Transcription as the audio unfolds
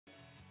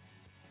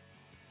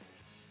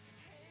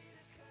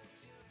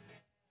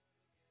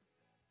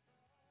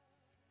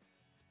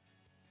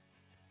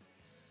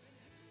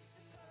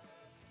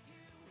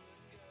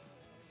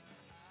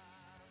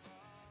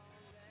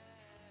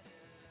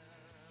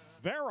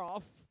They're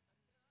off.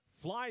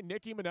 Fly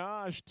Nicki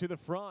Minaj to the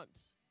front.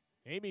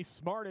 Amy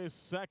Smart is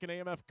second.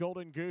 AMF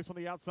Golden Goose on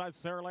the outside.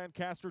 Sarah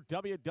Lancaster,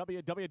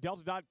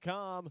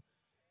 www.delta.com.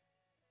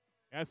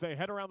 As they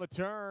head around the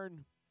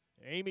turn,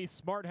 Amy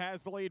Smart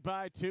has the lead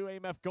by 2.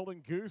 AMF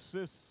Golden Goose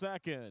is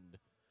second.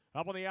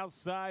 Up on the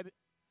outside,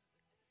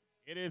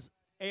 it is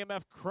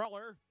AMF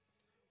Cruller.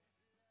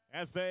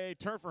 As they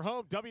turn for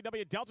home,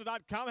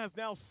 www.delta.com has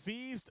now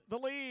seized the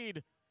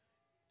lead.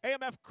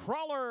 AMF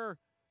Cruller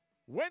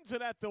wins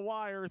it at the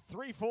wire,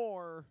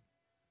 3-4.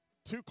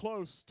 Too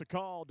close to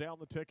call down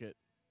the ticket.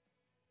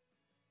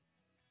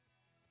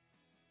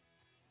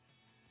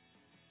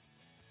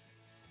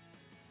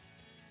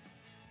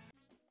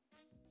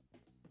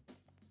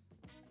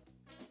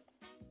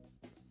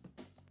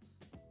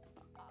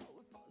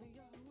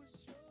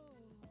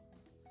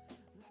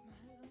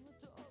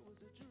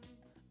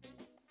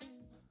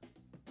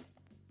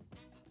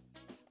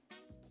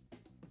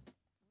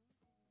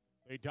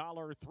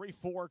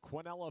 $1.34.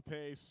 Quinella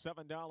pays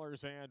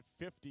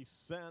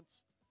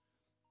 $7.50.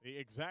 The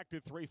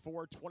exacted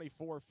 3-4,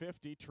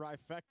 $24.50.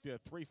 Trifecta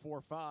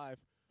 3-4-5,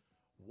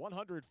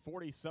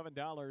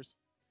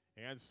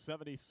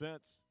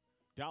 $147.70.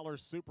 Dollar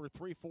Super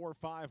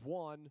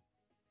 3-4-5-1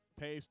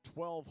 pays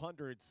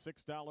 $1,200,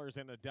 $6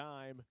 and a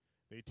dime.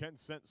 The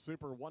 10-cent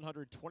Super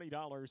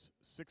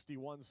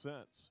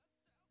 $120.61.